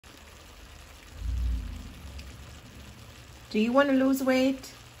Do you want to lose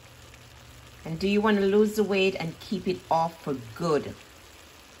weight? And do you want to lose the weight and keep it off for good?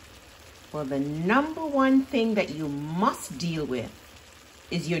 Well, the number one thing that you must deal with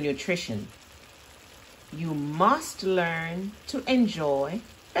is your nutrition. You must learn to enjoy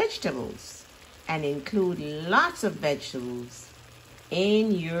vegetables and include lots of vegetables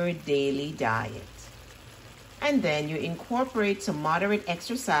in your daily diet. And then you incorporate some moderate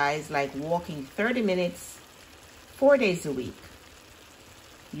exercise like walking 30 minutes 4 days a week.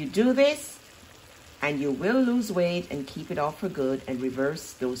 You do this and you will lose weight and keep it off for good and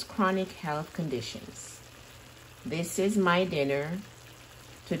reverse those chronic health conditions. This is my dinner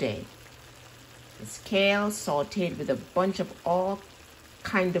today. It's kale sauteed with a bunch of all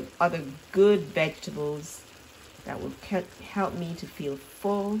kind of other good vegetables that will help me to feel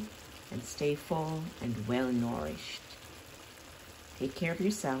full and stay full and well nourished. Take care of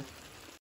yourself.